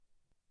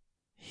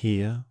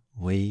here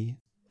we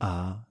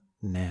are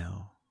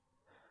now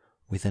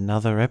with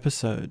another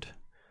episode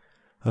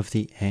of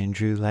the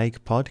Andrew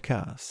Lake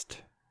Podcast.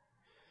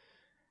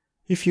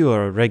 If you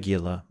are a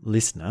regular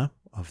listener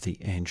of the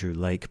Andrew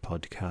Lake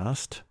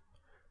Podcast,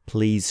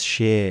 please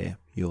share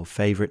your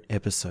favourite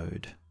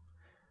episode,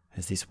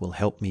 as this will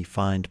help me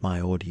find my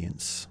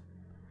audience.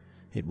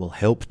 It will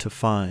help to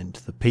find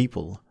the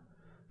people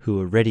who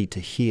are ready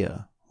to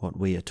hear what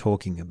we are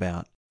talking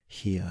about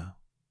here.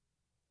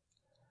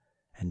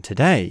 And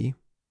today,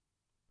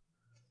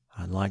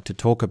 I'd like to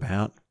talk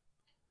about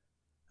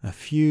a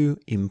few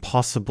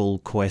impossible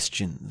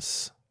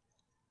questions.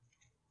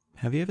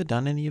 Have you ever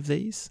done any of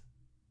these?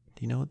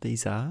 Do you know what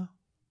these are?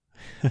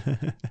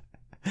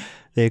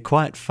 They're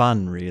quite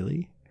fun,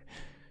 really.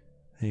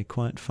 They're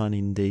quite fun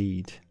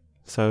indeed.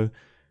 So,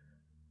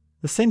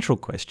 the central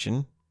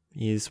question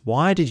is,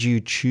 why did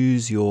you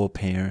choose your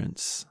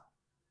parents?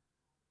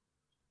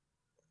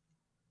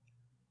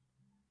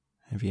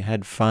 Have you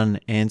had fun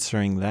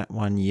answering that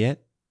one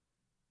yet?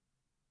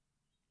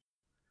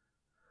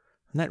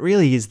 And that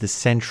really is the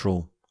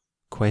central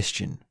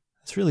question.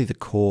 It's really the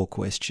core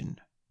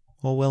question.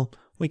 Or, well,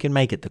 we can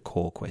make it the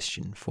core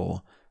question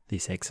for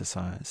this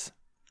exercise.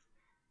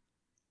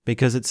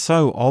 Because it's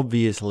so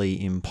obviously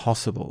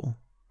impossible,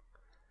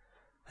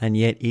 and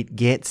yet it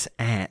gets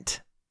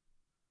at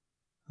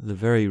the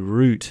very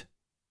root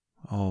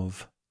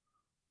of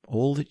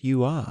all that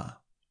you are.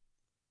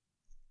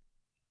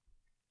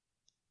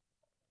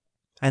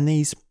 And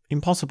these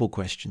impossible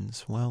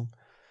questions, well,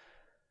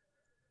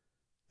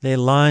 they're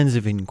lines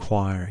of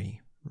inquiry,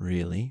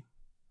 really,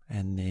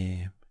 and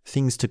they're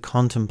things to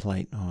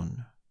contemplate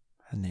on,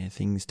 and they're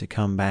things to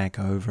come back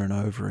over and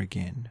over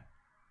again.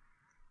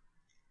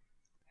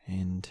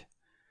 And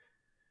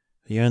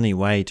the only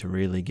way to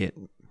really get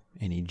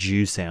any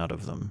juice out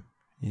of them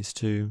is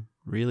to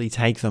really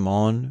take them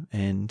on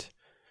and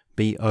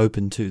be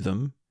open to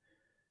them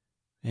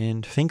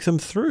and think them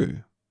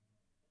through.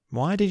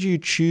 Why did you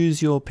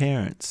choose your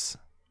parents?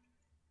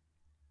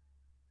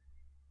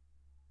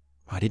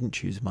 I didn't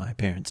choose my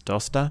parents,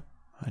 Doster.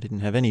 I didn't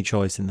have any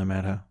choice in the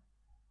matter.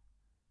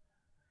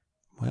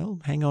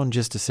 Well, hang on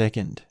just a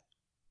second.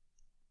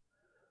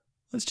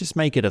 Let's just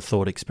make it a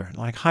thought experiment,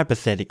 like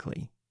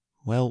hypothetically.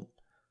 Well,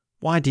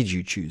 why did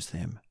you choose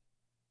them?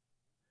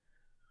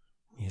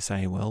 You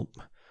say, well,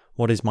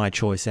 what is my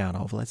choice out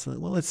of?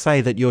 Let's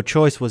say that your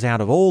choice was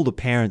out of all the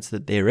parents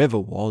that there ever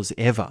was,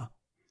 ever.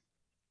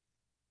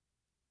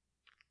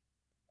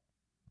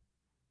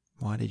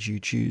 Why did you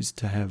choose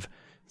to have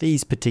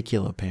these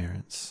particular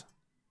parents?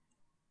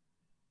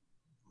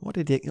 What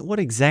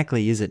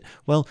exactly is it?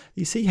 Well,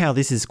 you see how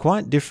this is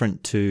quite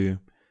different to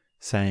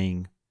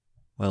saying,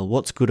 well,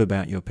 what's good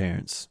about your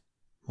parents?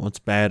 What's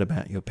bad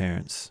about your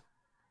parents?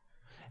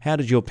 How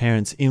did your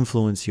parents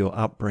influence your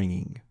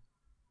upbringing?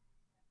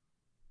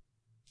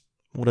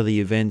 What are the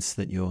events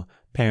that your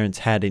parents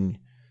had in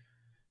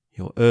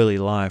your early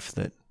life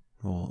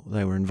or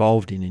they were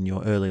involved in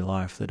your early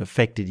life that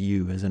affected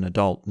you as an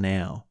adult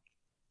now,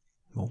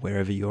 or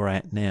wherever you're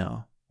at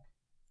now?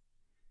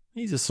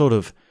 These are sort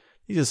of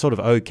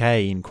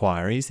okay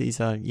inquiries.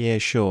 These are, yeah,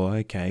 sure,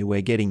 okay,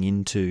 we're getting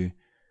into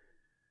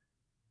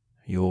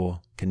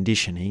your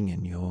conditioning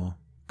and your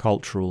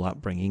cultural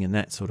upbringing and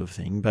that sort of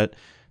thing. But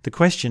the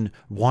question,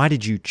 why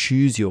did you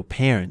choose your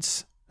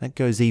parents? That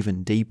goes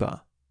even deeper.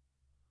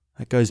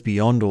 That goes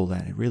beyond all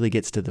that. It really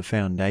gets to the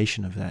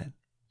foundation of that.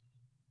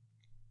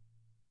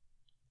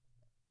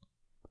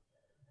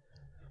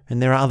 And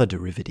there are other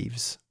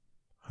derivatives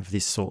of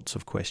this sorts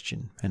of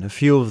question, and a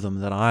few of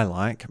them that I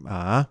like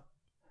are,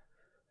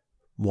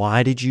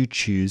 why did you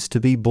choose to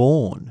be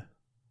born?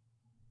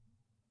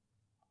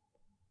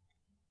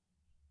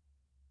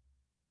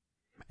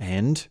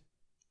 And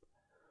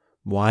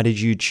why did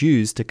you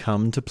choose to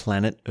come to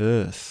planet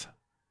Earth?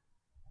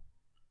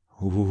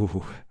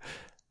 Ooh,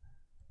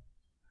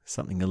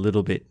 something a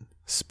little bit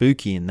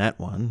spooky in that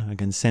one. I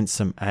can sense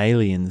some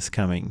aliens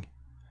coming.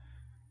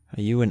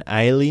 Are you an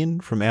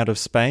alien from outer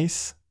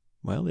space?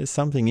 Well, there's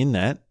something in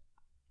that.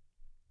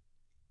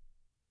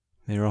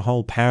 There are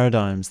whole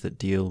paradigms that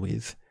deal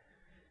with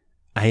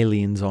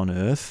aliens on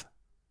Earth,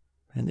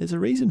 and there's a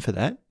reason for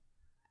that.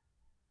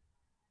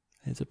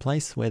 There's a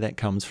place where that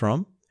comes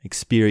from,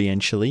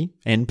 experientially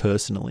and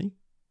personally.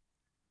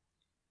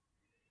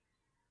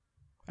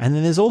 And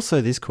then there's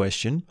also this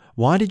question,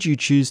 why did you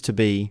choose to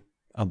be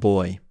a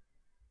boy?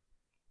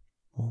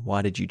 Or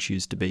why did you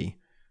choose to be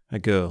a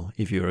girl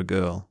if you're a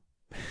girl?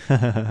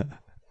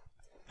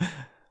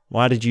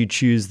 Why did you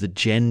choose the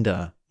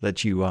gender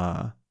that you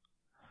are?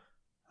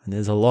 And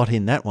there's a lot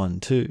in that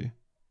one too.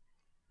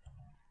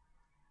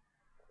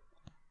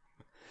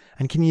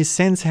 And can you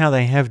sense how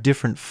they have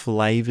different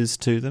flavors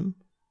to them?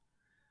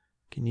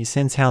 Can you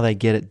sense how they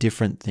get at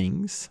different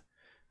things?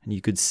 And you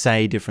could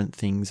say different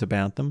things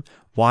about them.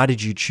 Why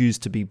did you choose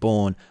to be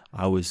born?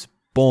 I was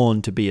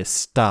born to be a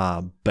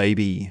star,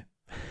 baby.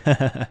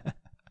 Have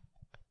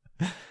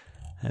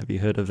you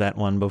heard of that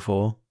one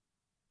before?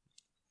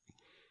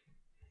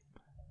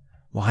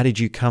 Why did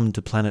you come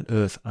to planet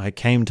Earth? I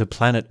came to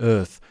planet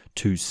Earth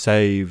to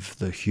save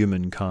the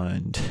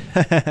humankind.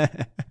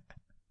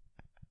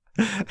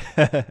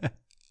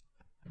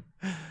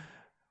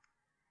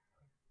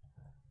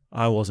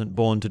 I wasn't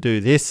born to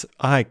do this.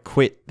 I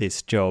quit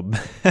this job.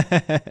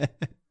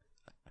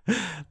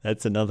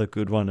 That's another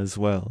good one as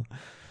well.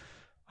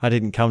 I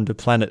didn't come to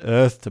planet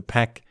Earth to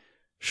pack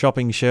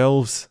shopping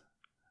shelves.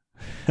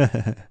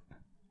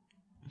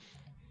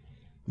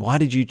 Why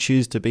did you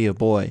choose to be a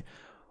boy?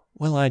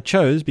 Well, I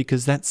chose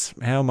because that's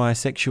how my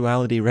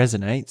sexuality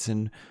resonates,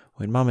 and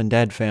when Mum and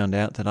Dad found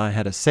out that I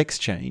had a sex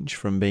change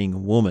from being a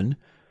woman,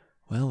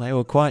 well, they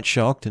were quite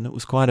shocked, and it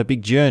was quite a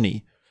big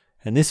journey.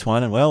 And this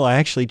one, well, I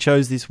actually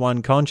chose this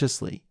one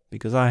consciously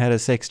because I had a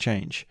sex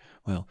change.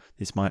 Well,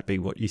 this might be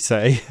what you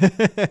say.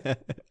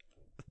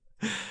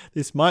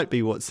 This might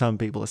be what some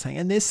people are saying,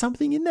 and there's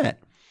something in that.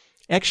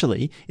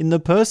 Actually, in the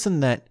person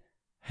that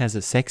has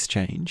a sex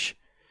change,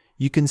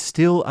 you can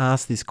still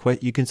ask this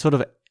question. You can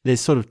there's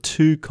sort of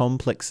two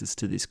complexes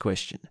to this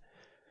question.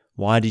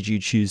 Why did you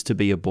choose to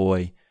be a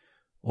boy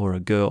or a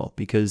girl?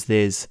 Because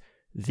there's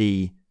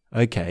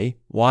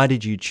why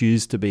did you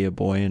choose to be a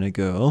boy and a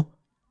girl?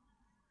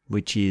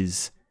 Which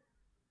is,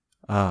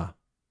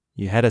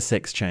 you had a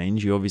sex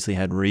change. You obviously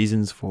had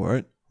reasons for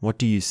it. What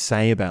do you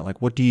say about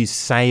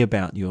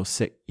your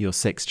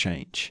sex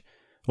change?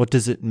 What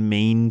does it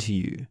mean to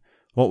you?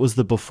 What was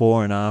the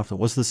before and after?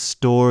 What's the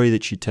story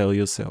that you tell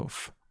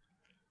yourself?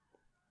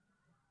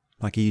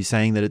 Like, are you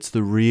saying that it's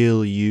the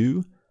real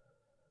you?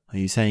 Are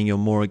you saying you're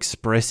more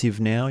expressive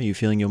now? Are you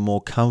feeling you're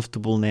more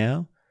comfortable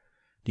now?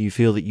 Do you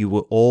feel that you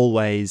were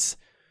always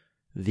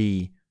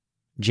the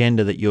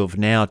gender that you've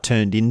now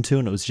turned into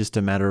and it was just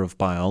a matter of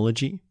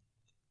biology?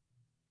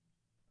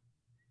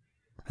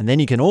 And then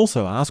you can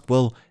also ask,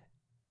 well,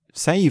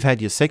 say you've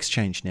had your sex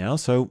change now,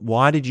 so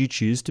why did you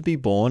choose to be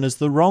born as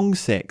the wrong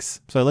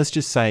sex? So let's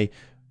just say,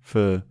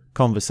 for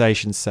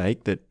conversation's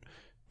sake, that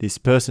this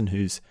person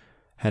who's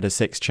had a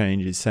sex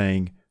change is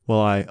saying, well,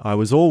 I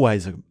was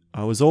always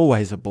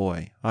a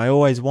boy. I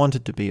always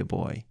wanted to be a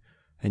boy,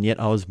 and yet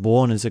I was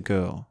born as a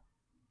girl.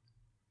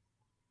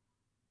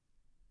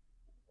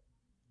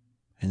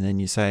 And then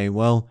you say,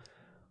 well,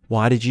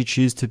 why did you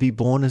choose to be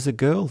born as a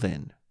girl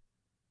then?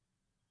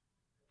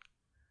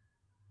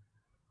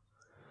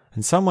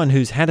 And someone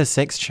who's had a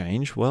sex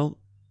change, well,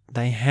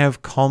 they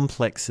have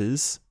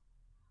complexes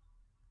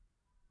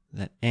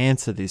that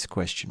answer this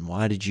question.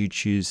 Why did you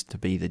choose to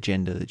be the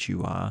gender that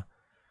you are?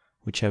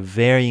 Which have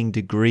varying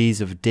degrees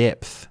of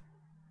depth.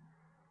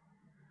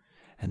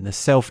 And the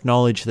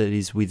self-knowledge that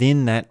is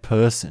within that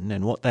person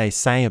and what they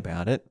say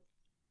about it,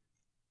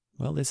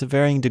 well, there's a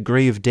varying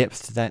degree of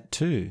depth to that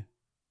too.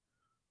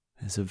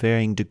 There's a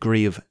varying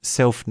degree of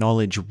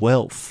self-knowledge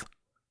wealth.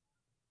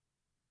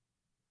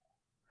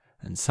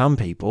 And some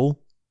people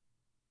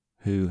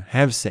who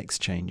have sex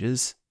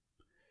changes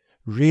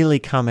really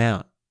come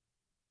out.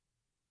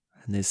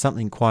 And there's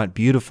something quite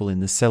beautiful in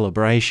the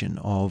celebration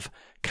of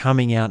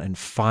coming out and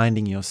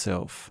finding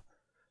yourself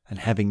and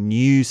having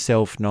new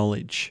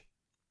self-knowledge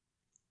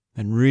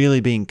and really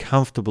being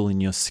comfortable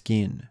in your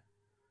skin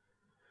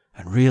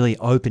and really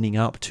opening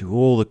up to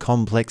all the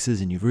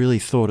complexes, and you've really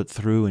thought it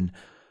through, and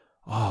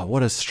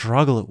what a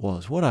struggle it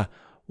was. What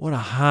a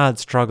hard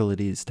struggle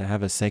it is to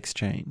have a sex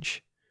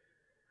change.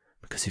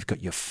 Because you've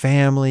got your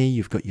family,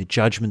 you've got your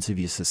judgments of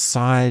your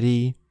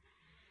society,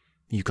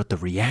 you've got the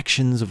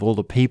reactions of all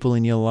the people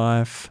in your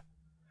life,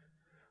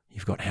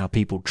 you've got how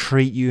people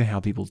treat you, how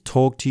people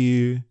talk to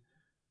you.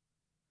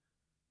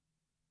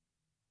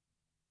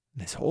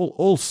 There's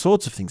all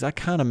sorts of things. I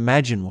can't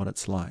imagine what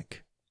it's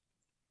like.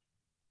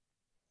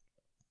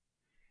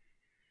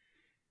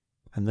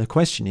 And the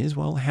question is,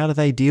 well, how do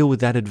they deal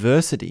with that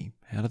adversity?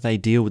 How do they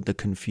deal with the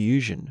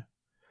confusion?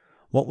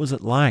 What was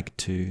it like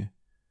to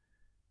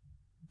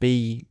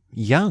be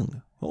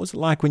young? What was it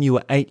like when you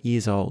were 8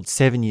 years old,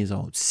 7 years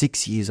old,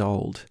 6 years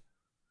old?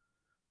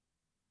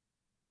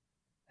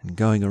 And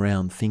going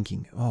around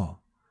thinking,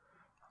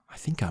 I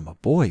think I'm a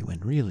boy,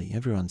 when really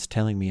everyone's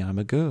telling me I'm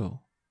a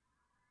girl.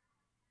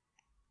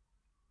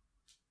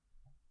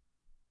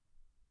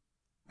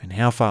 And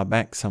how far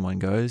back someone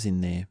goes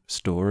in their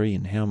story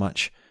and how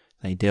much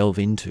they delve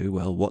into,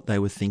 what they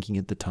were thinking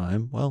at the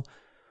time,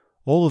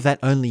 all of that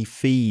only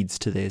feeds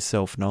to their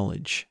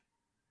self-knowledge.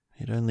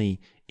 It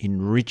only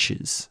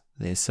enriches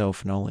their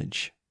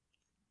self-knowledge.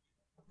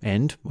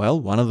 And,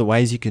 one of the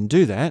ways you can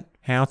do that,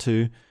 how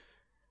to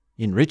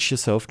enrich your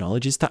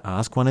self-knowledge, is to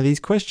ask one of these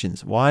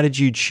questions. Why did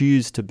you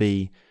choose to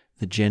be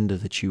the gender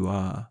that you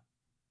are?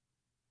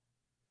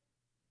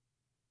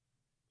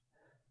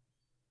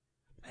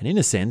 And in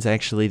a sense,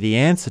 actually, the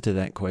answer to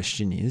that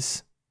question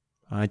is,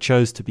 I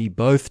chose to be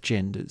both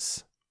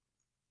genders.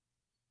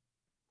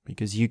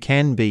 Because you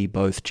can be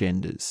both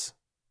genders.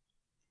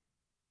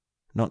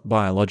 Not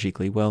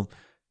biologically,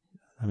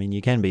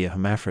 you can be a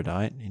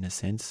hermaphrodite in a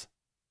sense.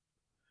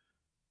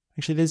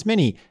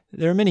 Actually,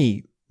 there are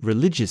many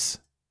religious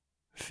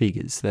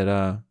figures that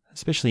are,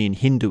 especially in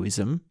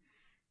Hinduism,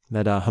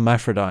 that are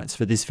hermaphrodites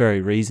for this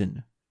very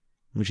reason,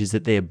 which is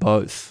that they're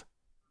both.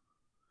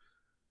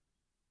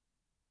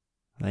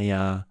 They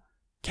are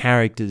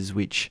characters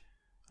which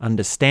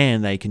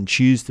understand they can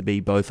choose to be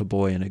both a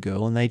boy and a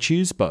girl, and they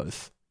choose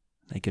both.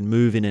 They can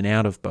move in and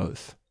out of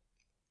both.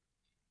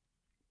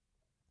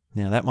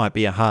 Now, that might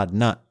be a hard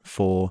nut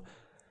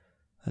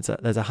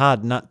there's a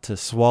hard nut to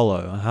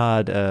swallow, a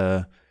hard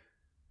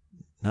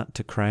nut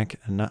to crack,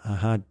 a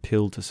hard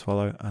pill to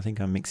swallow. I think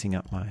I'm mixing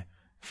up my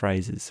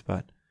phrases,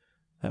 but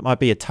that might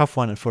be a tough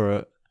one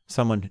for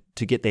someone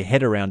to get their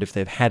head around if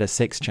they've had a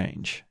sex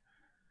change.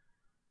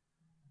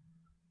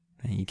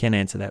 And you can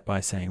answer that by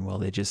saying, well,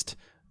 they're just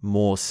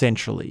more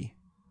centrally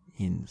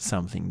in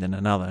something than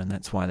another, and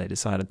that's why they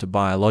decided to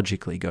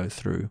biologically go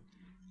through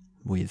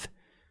with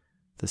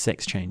the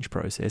sex change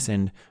process.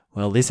 And,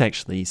 well, this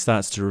actually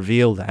starts to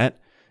reveal that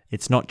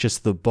it's not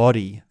just the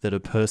body that a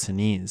person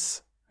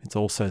is, it's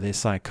also their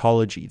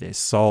psychology, their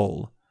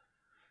soul,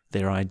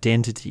 their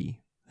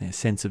identity, their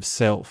sense of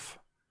self.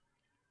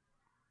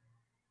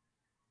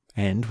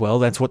 And, well,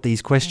 that's what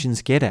these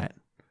questions get at.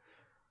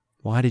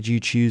 Why did you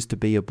choose to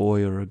be a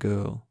boy or a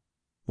girl?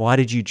 Why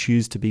did you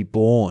choose to be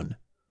born?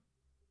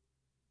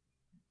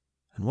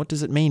 And what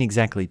does it mean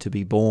exactly to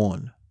be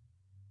born?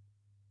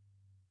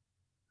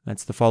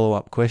 That's the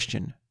follow-up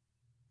question.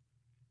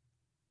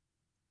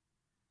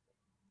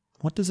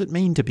 What does it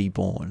mean to be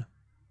born?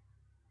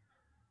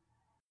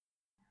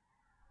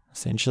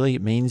 Essentially,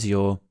 it means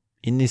you're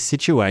in this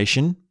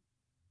situation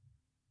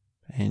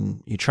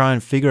and you try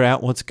and figure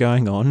out what's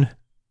going on,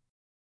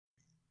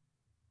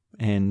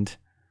 and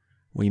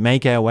we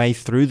make our way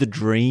through the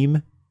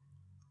dream,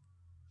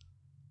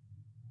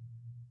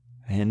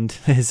 and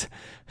there's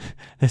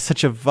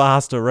such a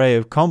vast array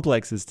of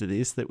complexes to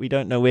this that we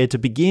don't know where to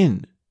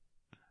begin.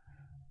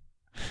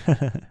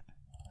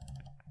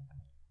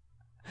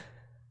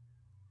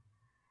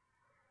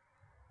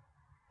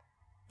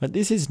 But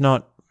this is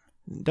not,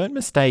 don't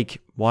mistake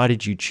why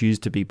did you choose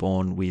to be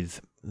born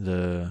with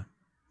the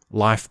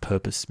life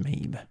purpose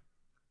meme.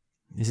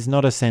 This is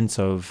not a sense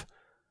of,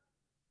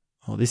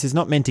 this is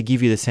not meant to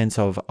give you the sense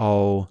of,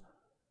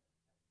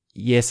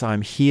 yes,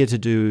 I'm here to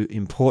do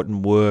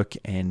important work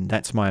and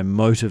that's my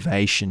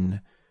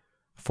motivation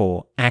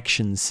for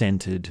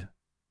action-centered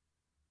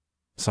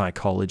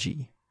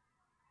psychology.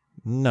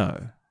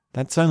 No,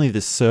 that's only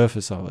the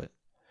surface of it.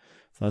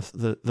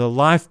 The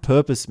life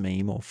purpose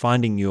meme, or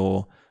finding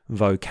your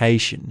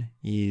vocation,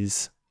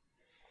 it's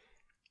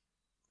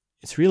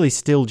really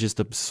still just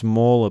a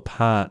smaller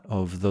part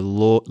of the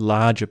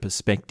larger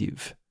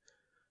perspective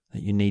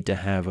that you need to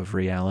have of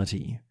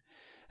reality.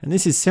 And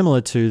this is similar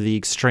to the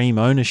extreme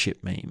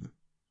ownership meme,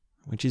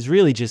 which is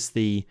really just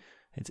it's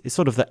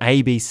sort of the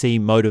ABC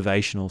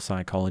motivational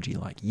psychology,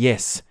 like,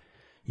 yes,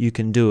 you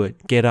can do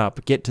it, get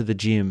up, get to the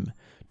gym,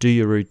 do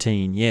your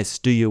routine, yes,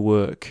 do your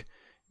work,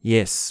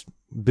 yes,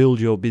 build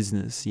your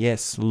business,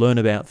 yes, learn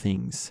about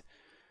things.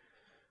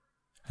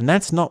 And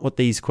that's not what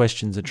these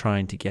questions are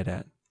trying to get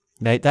at.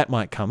 That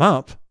might come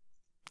up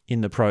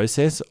in the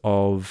process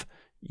of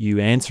you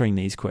answering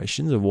these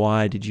questions of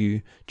why did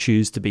you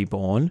choose to be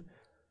born,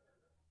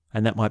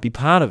 and that might be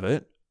part of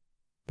it,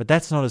 but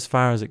that's not as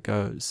far as it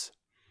goes.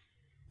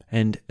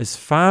 And as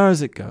far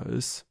as it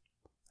goes,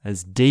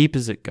 as deep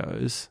as it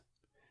goes,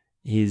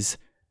 is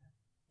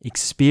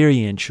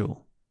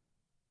experiential.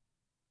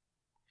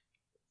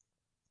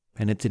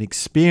 And it's an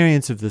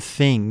experience of the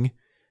thing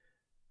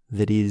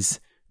that is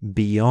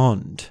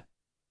beyond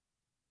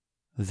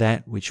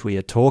that which we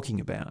are talking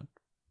about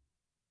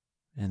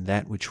and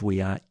that which we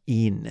are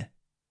in.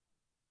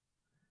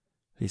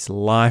 This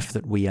life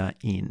that we are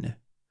in.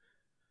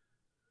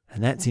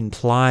 And that's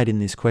implied in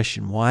this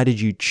question. Why did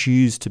you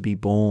choose to be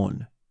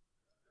born?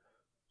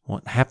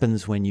 What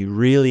happens when you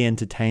really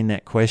entertain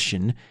that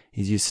question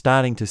is you're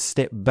starting to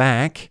step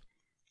back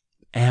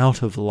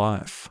out of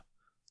life.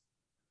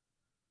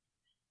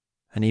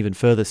 And even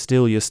further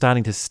still, you're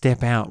starting to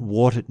step out of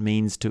what it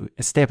means to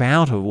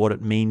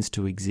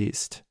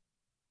exist.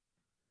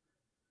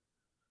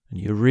 And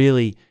you're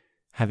really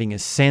having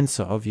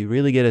you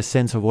really get a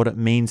sense of what it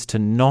means to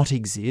not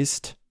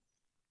exist,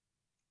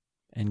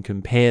 and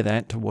compare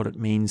that to what it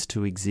means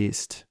to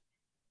exist.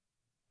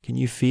 Can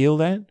you feel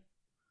that?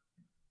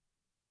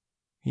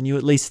 Can you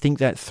at least think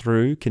that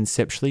through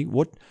conceptually?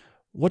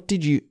 Why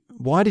did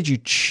you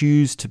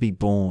choose to be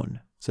born?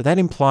 So that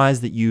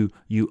implies that you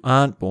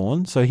aren't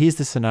born. So here's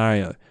the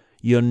scenario.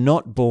 You're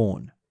not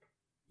born.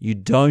 You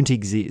don't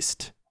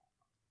exist.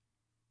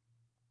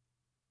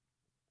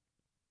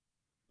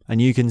 And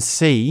you can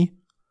see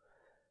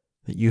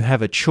that you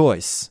have a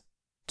choice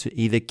to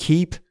either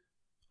keep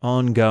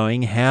on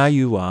going how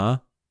you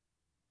are,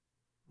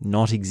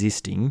 not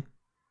existing,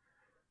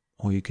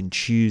 or you can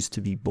choose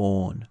to be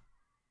born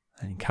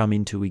and come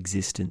into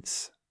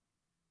existence.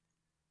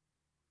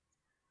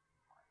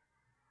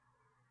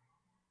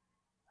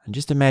 And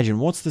just imagine,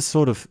 what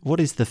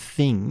is the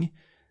thing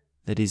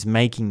that is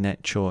making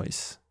that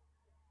choice?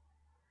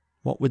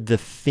 What would the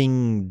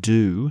thing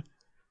do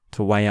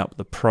to weigh up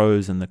the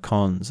pros and the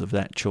cons of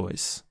that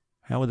choice?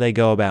 How would they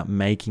go about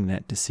making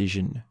that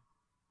decision?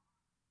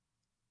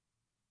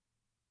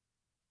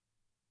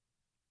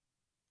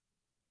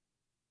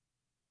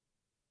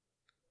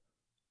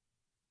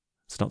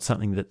 not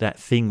something that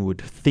thing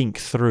would think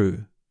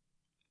through.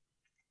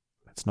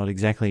 It's not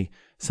exactly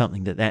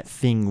something that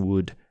thing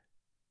would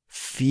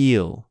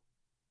feel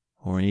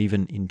or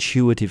even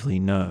intuitively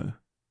know.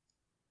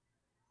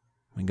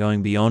 We're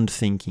going beyond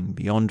thinking,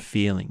 beyond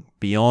feeling,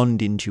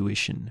 beyond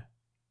intuition.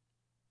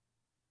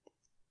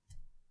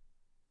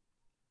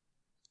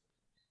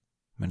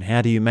 And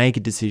how do you make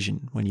a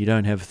decision when you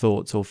don't have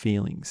thoughts or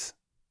feelings?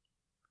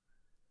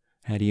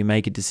 How do you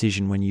make a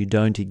decision when you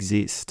don't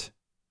exist?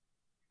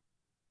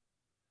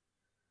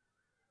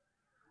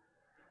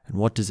 And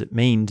what does it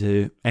mean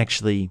to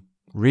actually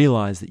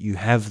realize that you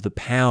have the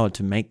power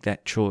to make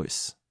that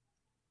choice?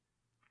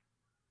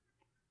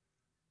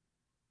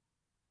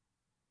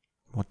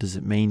 What does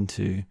it mean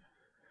to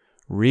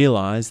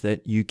realize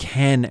that you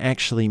can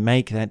actually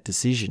make that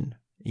decision,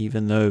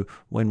 even though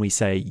when we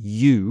say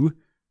you,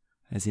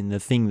 as in the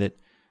thing that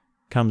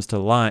comes to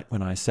light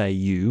when I say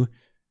you,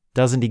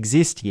 doesn't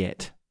exist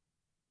yet?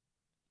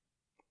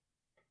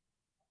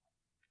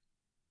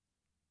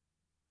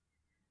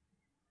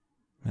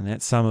 And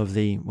that's some of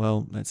the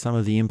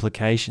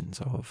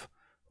implications of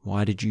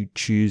why did you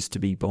choose to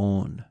be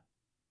born?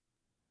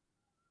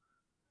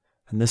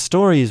 And the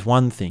story is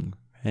one thing,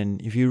 and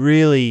if you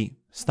really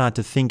start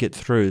to think it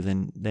through,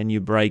 then you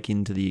break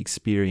into the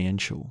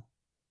experiential,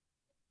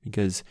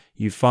 because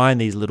you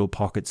find these little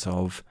pockets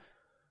of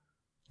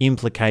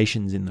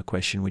implications in the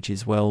question, which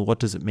is, well, what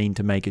does it mean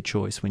to make a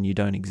choice when you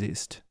don't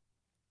exist?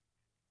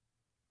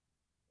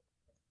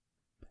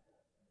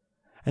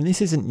 And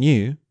this isn't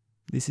new.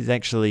 This is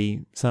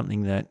actually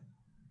something that,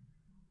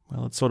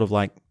 well, it's sort of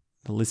like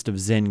the list of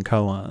Zen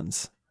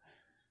koans,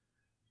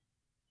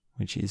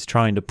 which is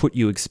trying to put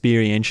you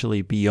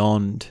experientially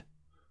beyond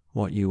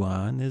what you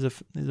are. And there's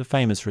a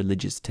famous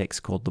religious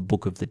text called the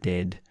Book of the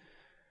Dead,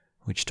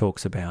 which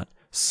talks about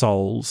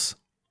souls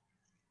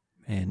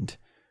and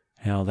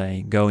how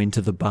they go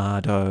into the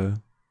bardo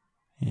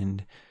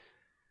and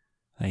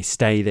they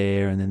stay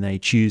there and then they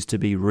choose to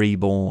be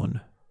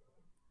reborn.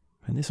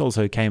 And this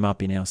also came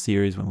up in our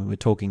series when we were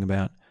talking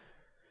about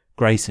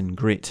Grace and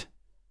Grit,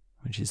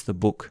 which is the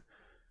book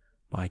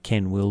by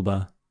Ken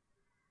Wilber.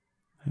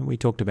 And we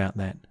talked about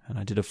that, and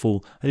I did a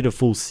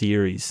full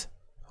series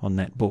on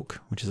that book,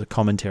 which is a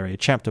commentary, a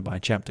chapter by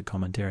chapter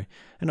commentary.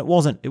 And it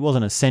wasn't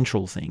a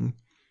central thing.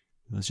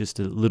 It was just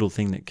a little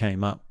thing that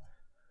came up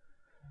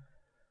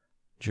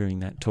during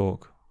that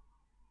talk.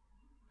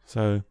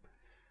 So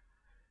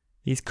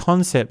these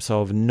concepts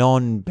of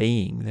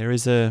non-being,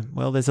 there's a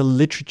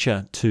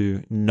literature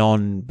to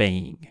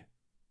non-being.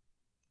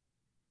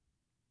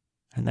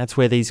 And that's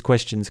where these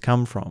questions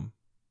come from.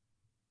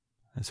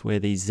 That's where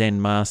these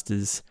Zen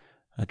masters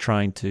are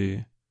trying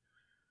to,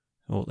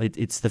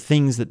 it's the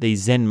things that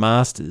these Zen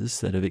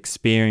masters that have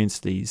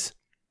experienced these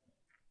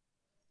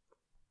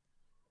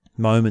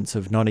moments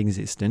of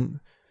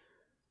non-existent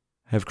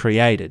have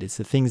created. It's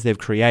the things they've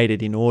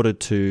created in order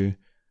to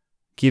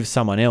give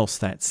someone else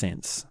that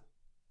sense.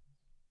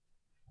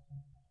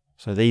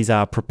 So these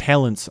are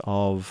propellants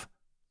of,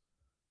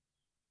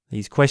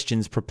 these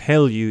questions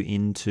propel you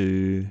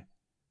into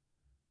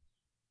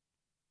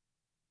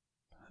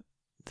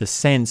the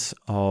sense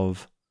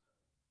of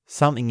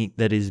something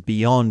that is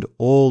beyond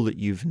all that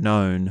you've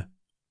known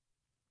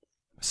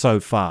so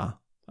far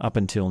up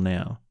until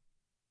now.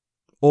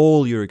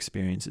 All your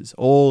experiences,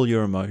 all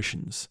your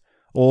emotions,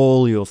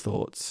 all your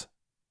thoughts.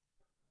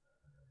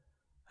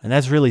 And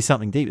that's really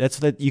something deep. That's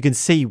that you can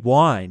see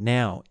why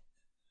now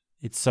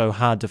it's so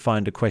hard to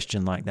find a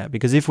question like that.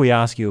 Because if we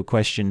ask you a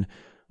question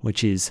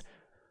which is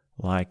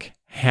like,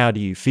 how do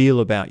you feel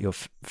about your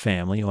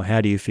family, or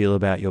how do you feel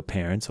about your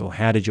parents, or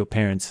how did your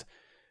parents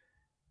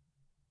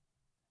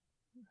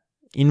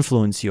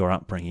influence your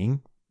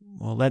upbringing?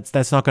 Well,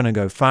 that's not going to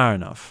go far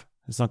enough.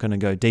 It's not going to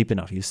go deep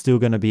enough. You're still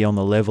going to be on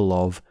the level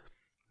of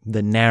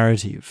the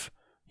narrative.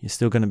 You're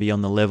still going to be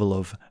on the level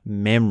of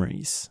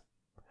memories.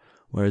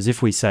 Whereas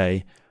if we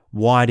say,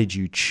 why did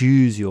you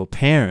choose your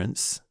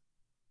parents?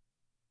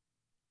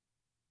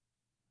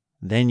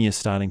 Then you're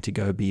starting to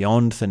go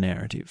beyond the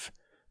narrative,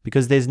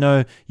 because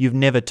you've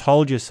never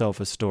told yourself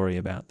a story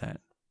about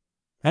that.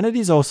 And it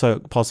is also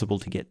possible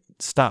to get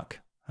stuck.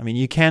 I mean,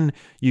 you can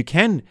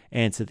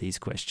answer these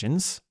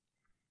questions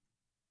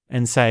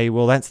and say,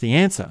 well, that's the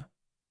answer.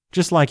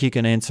 Just like you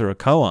can answer a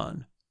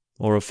koan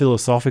or a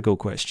philosophical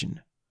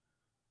question.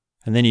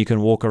 And then you can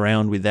walk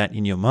around with that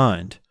in your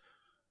mind.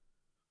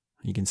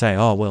 You can say,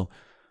 well,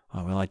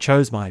 I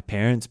chose my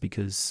parents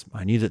because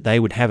I knew that they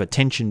would have a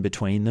tension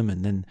between them,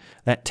 and then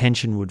that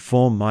tension would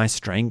form my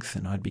strength,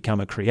 and I'd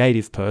become a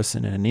creative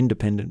person and an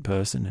independent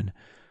person, and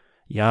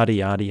yada,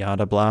 yada,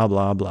 yada, blah,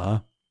 blah,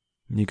 blah.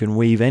 And you can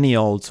weave any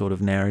old sort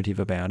of narrative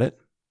about it.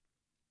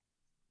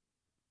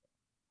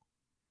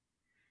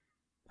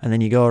 And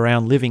then you go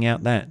around living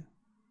out that.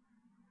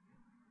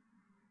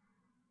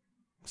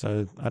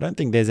 So I don't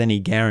think there's any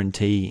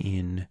guarantee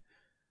in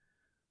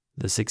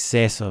the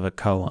success of a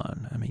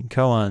koan. I mean,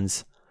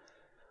 koans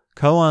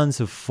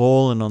have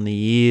fallen on the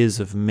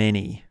ears of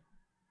many,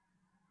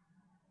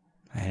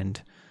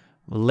 and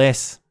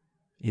less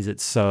is it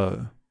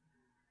so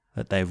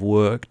that they've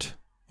worked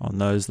on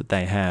those that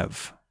they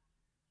have.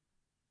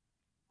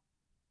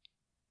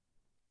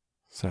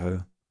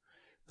 So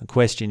the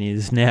question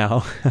is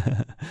now,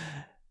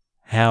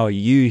 how are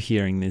you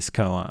hearing this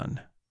koan?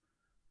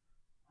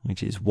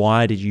 Which is,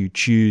 why did you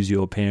choose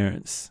your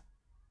parents?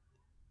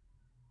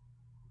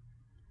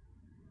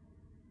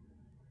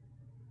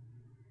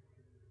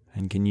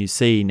 And can you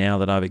see now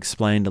that I've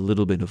explained a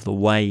little bit of the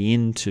way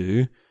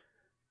into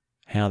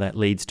how that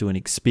leads to an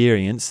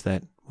experience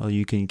that, well,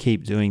 you can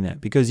keep doing that,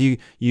 because you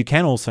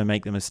can also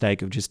make the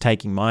mistake of just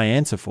taking my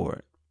answer for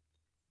it.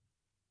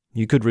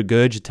 You could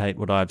regurgitate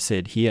what I've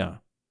said here,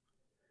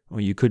 or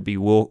you could be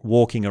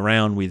walking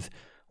around with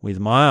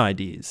my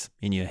ideas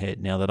in your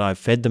head now that I've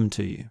fed them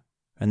to you,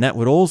 and that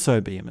would also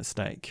be a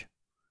mistake.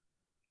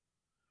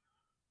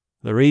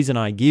 The reason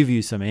I give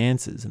you some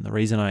answers and the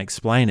reason I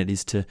explain it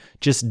is to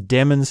just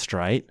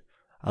demonstrate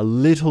a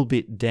little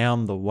bit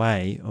down the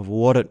way of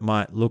what it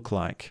might look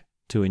like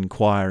to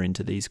inquire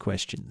into these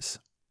questions.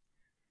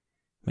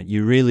 But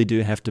you really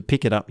do have to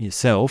pick it up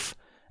yourself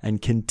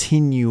and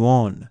continue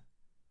on.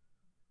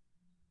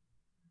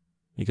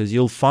 Because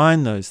you'll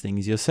find those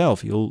things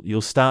yourself.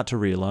 You'll start to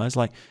realize,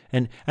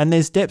 and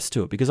there's depths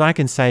to it. Because I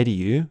can say to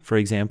you, for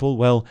example,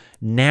 well,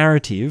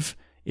 narrative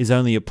is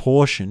only a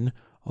portion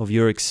of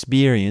your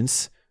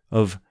experience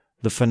of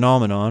the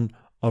phenomenon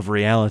of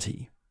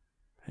reality.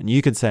 And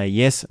you could say,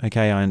 yes,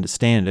 okay, I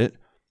understand it.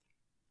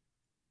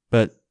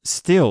 But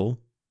still,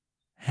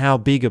 how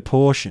big a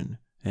portion,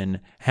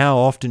 and how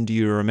often do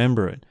you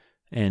remember it?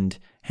 And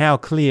how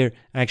clear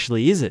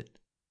actually is it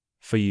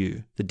for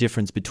you, the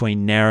difference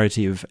between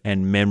narrative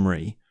and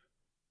memory,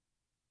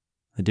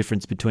 the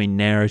difference between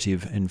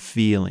narrative and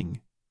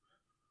feeling?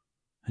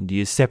 And do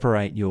you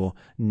separate your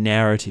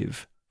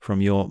narrative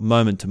from your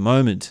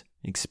moment-to-moment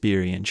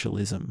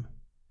experientialism?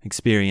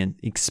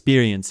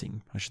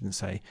 Experiencing, I shouldn't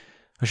say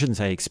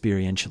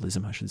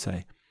experientialism, I should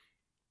say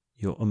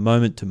your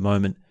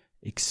moment-to-moment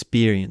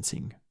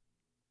experiencing.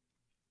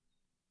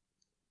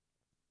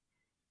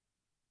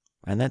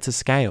 And that's a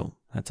scale,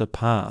 that's a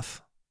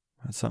path.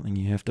 That's something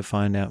you have to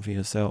find out for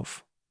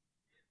yourself.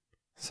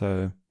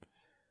 So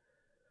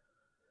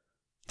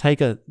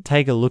take a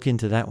look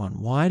into that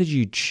one. Why did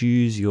you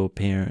choose your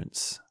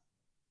parents?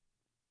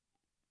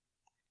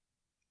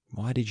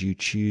 Why did you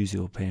choose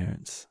your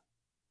parents?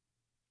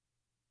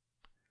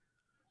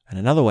 And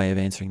another way of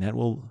answering that,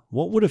 well,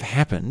 what would have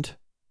happened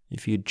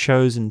if you'd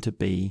chosen to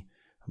be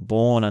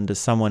born under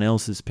someone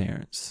else's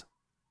parents?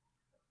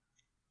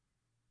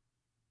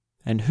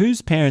 And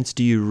whose parents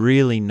do you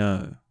really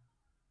know?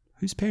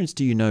 Whose parents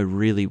do you know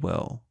really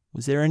well?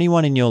 Was there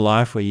anyone in your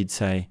life where you'd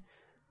say,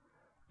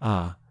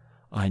 I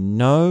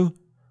know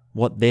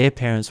what their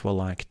parents were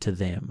like to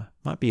them?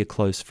 Might be a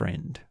close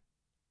friend.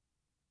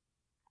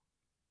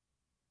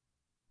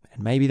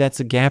 And maybe that's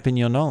a gap in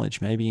your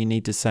knowledge. Maybe you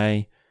need to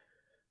say,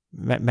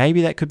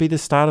 maybe that could be the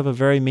start of a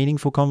very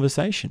meaningful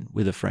conversation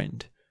with a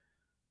friend.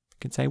 You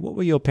can say, what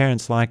were your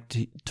parents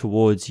like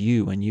towards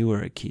you when you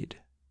were a kid?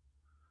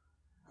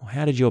 Or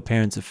how did your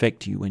parents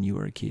affect you when you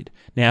were a kid?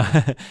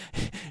 Now,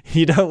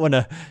 you don't want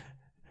to,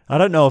 I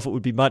don't know if it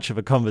would be much of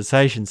a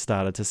conversation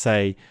starter to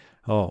say,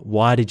 oh,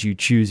 why did you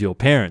choose your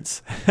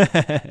parents?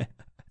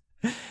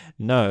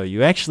 No,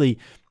 you actually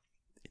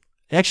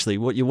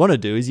what you want to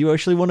do is you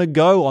actually want to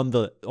go on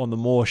the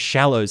more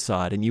shallow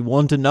side, and you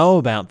want to know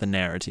about the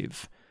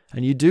narrative,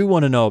 and you do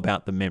want to know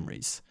about the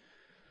memories.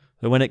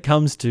 So when it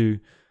comes to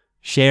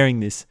sharing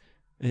this,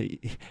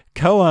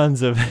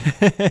 koans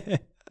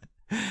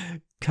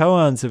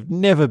have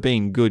never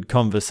been good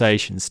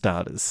conversation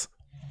starters.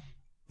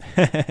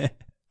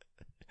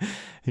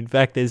 In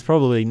fact, there's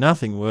probably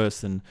nothing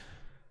worse than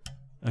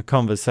a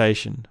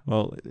conversation.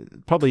 Well,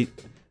 probably,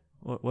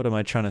 what am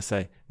I trying to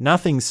say?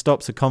 Nothing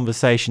stops a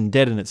conversation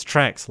dead in its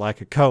tracks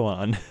like a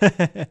koan.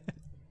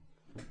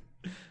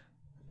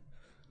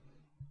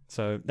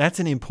 So that's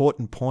an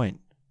important point.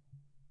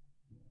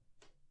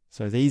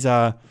 So these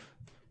are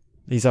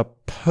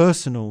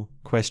personal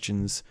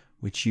questions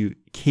which you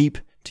keep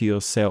to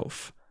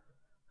yourself,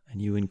 and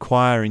you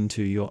inquire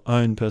into your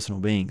own personal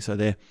being. So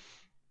they're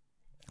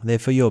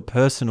for your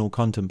personal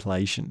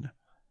contemplation.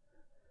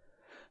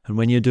 And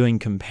when you're doing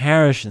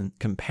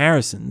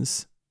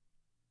comparisons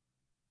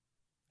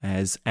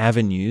as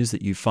avenues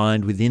that you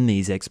find within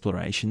these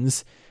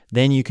explorations,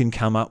 then you can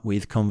come up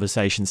with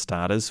conversation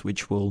starters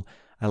which will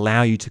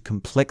allow you to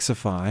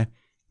complexify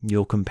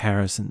your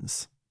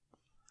comparisons.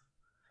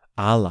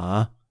 A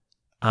la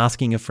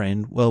asking a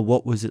friend, well,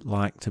 what was it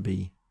like to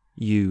be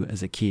you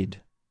as a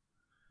kid?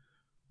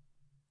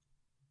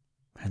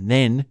 And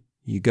then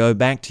you go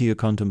back to your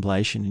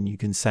contemplation and you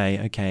can say,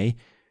 okay,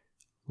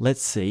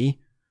 let's see,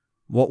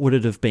 what would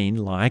it have been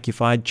like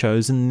if I'd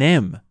chosen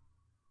them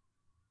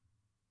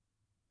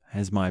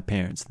as my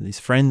parents,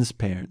 these friends'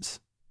 parents,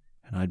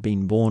 and I'd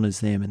been born as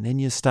them? And then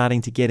you're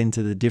starting to get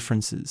into the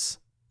differences.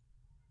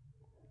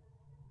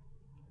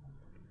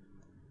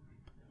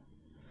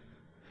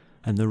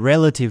 And the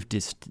relative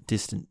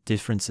distant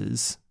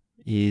differences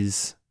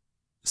is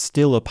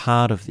still a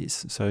part of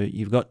this. So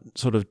you've got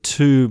sort of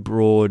two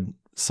broad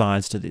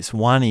sides to this.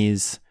 One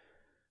is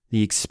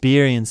the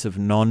experience of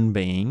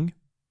non-being,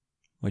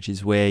 which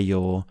is where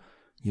your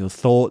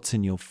thoughts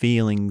and your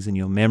feelings and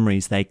your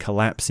memories, they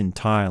collapse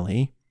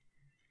entirely.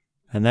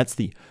 And that's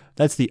the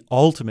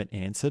ultimate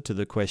answer to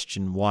the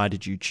question, why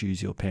did you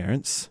choose your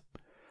parents?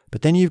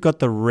 But then you've got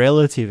the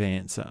relative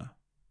answer,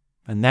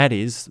 and that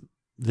is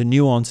the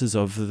nuances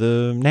of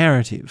the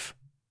narrative,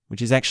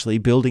 which is actually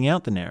building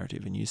out the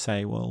narrative. And you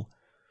say, well,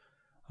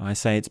 I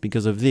say it's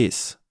because of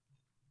this.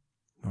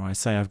 Or I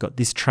say I've got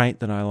this trait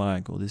that I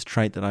like, or this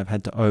trait that I've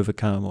had to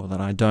overcome, or that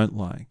I don't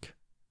like.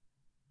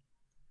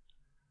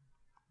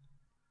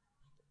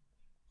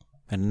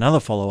 And another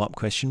follow-up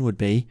question would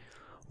be,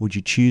 would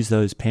you choose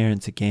those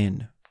parents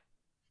again?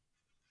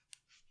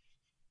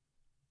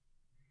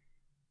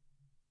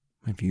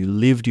 If you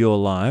lived your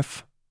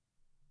life,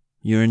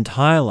 your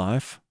entire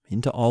life,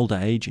 into old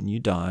age and you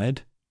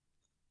died,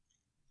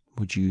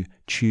 would you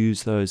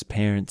choose those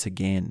parents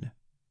again?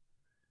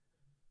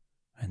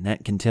 And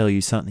that can tell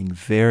you something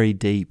very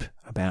deep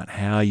about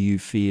how you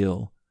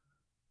feel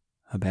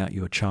about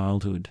your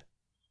childhood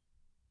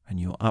and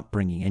your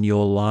upbringing and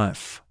your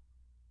life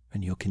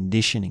and your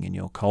conditioning and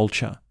your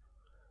culture.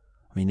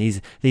 I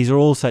mean, these are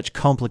all such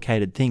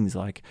complicated things,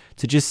 like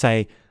to just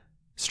say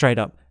straight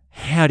up,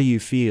 how do you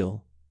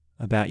feel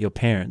about your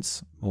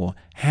parents? Or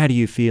how do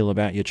you feel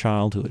about your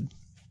childhood?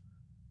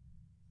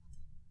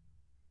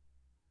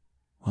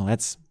 Well,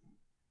 that's,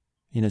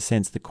 in a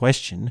sense, the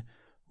question.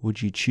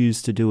 Would you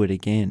choose to do it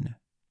again?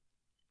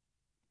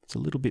 It's a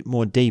little bit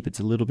more deep. It's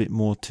a little bit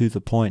more to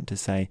the point to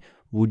say,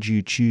 would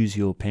you choose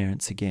your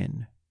parents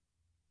again?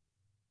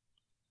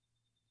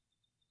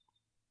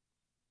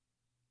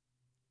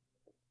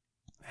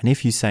 And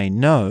if you say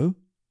no,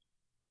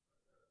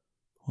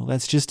 well,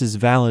 that's just as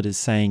valid as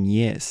saying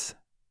yes.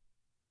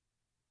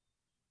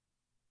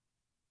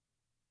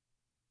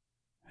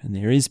 And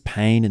there is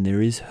pain and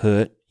there is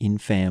hurt in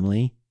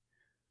family,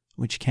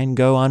 which can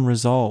go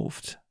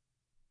unresolved.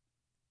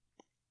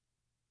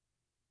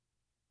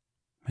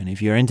 And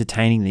if you're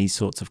entertaining these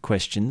sorts of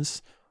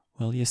questions,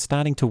 well, you're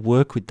starting to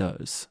work with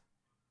those.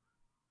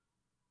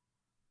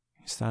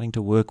 You're starting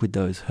to work with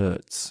those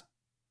hurts.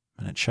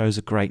 And it shows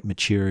a great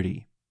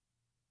maturity.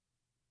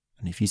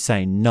 And if you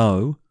say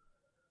no,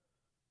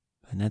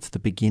 then that's the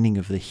beginning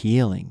of the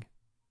healing.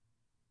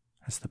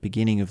 That's the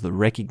beginning of the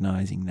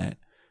recognizing that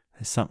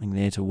there's something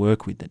there to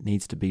work with that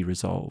needs to be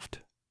resolved.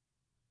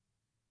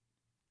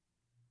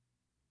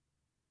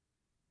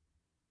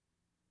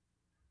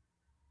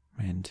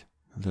 And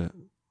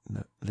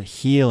the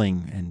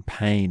healing and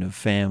pain of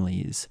family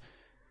is,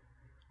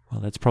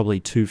 well, that's probably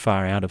too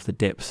far out of the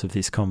depths of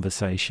this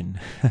conversation.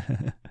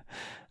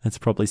 That's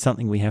probably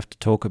something we have to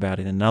talk about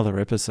in another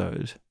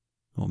episode.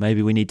 Or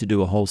maybe we need to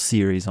do a whole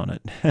series on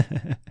it.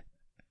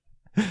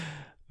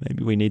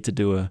 Maybe we need to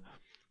do a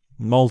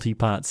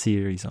multi-part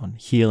series on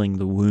healing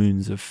the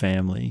wounds of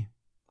family.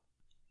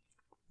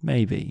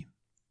 Maybe.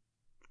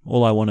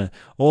 All I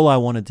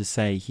wanted to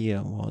say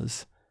here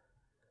was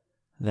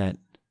that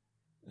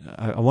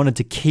I wanted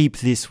to keep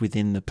this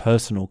within the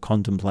personal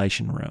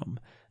contemplation realm,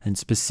 and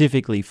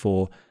specifically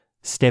for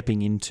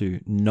stepping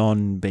into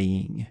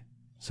non-being.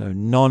 So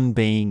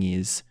non-being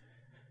it's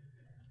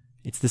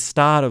the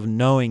start of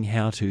knowing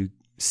how to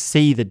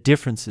see the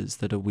differences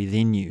that are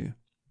within you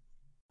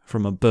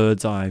from a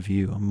bird's eye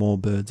view, a more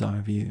bird's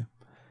eye view.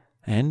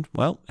 And,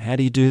 well, how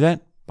do you do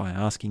that? By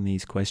asking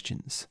these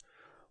questions.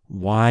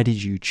 Why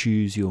did you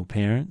choose your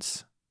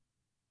parents?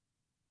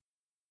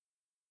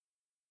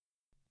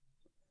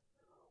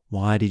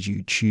 Why did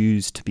you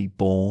choose to be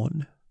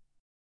born?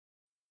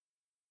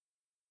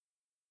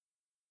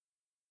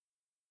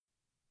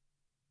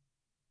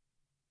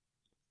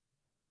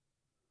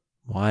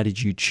 Why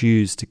did you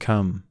choose to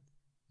come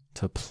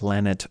to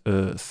planet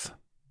Earth?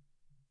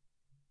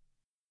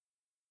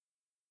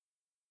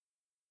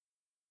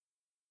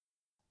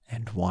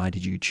 And why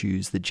did you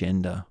choose the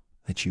gender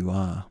that you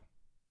are?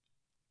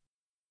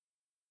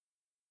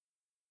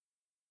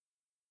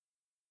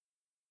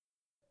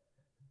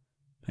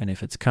 And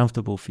if it's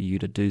comfortable for you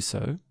to do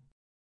so,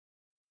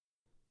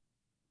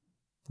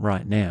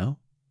 right now,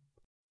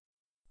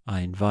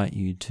 I invite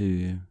you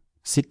to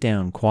sit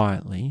down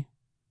quietly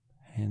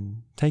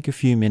and take a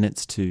few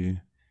minutes to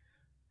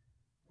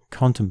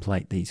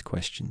contemplate these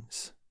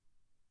questions.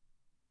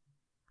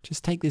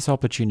 Just take this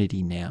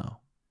opportunity now.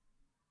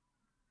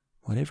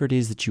 Whatever it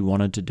is that you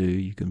wanted to do,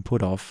 you can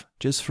put off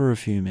just for a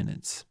few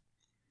minutes.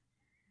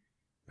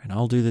 And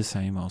I'll do the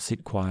same. I'll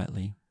sit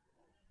quietly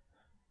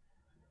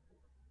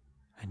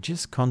and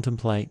just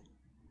contemplate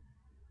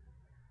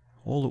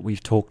all that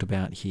we've talked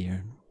about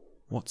here,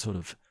 what sort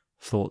of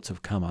thoughts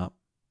have come up.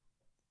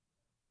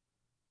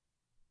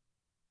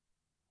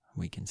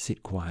 We can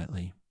sit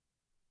quietly.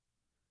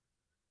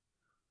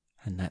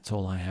 And that's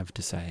all I have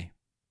to say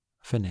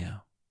for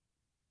now.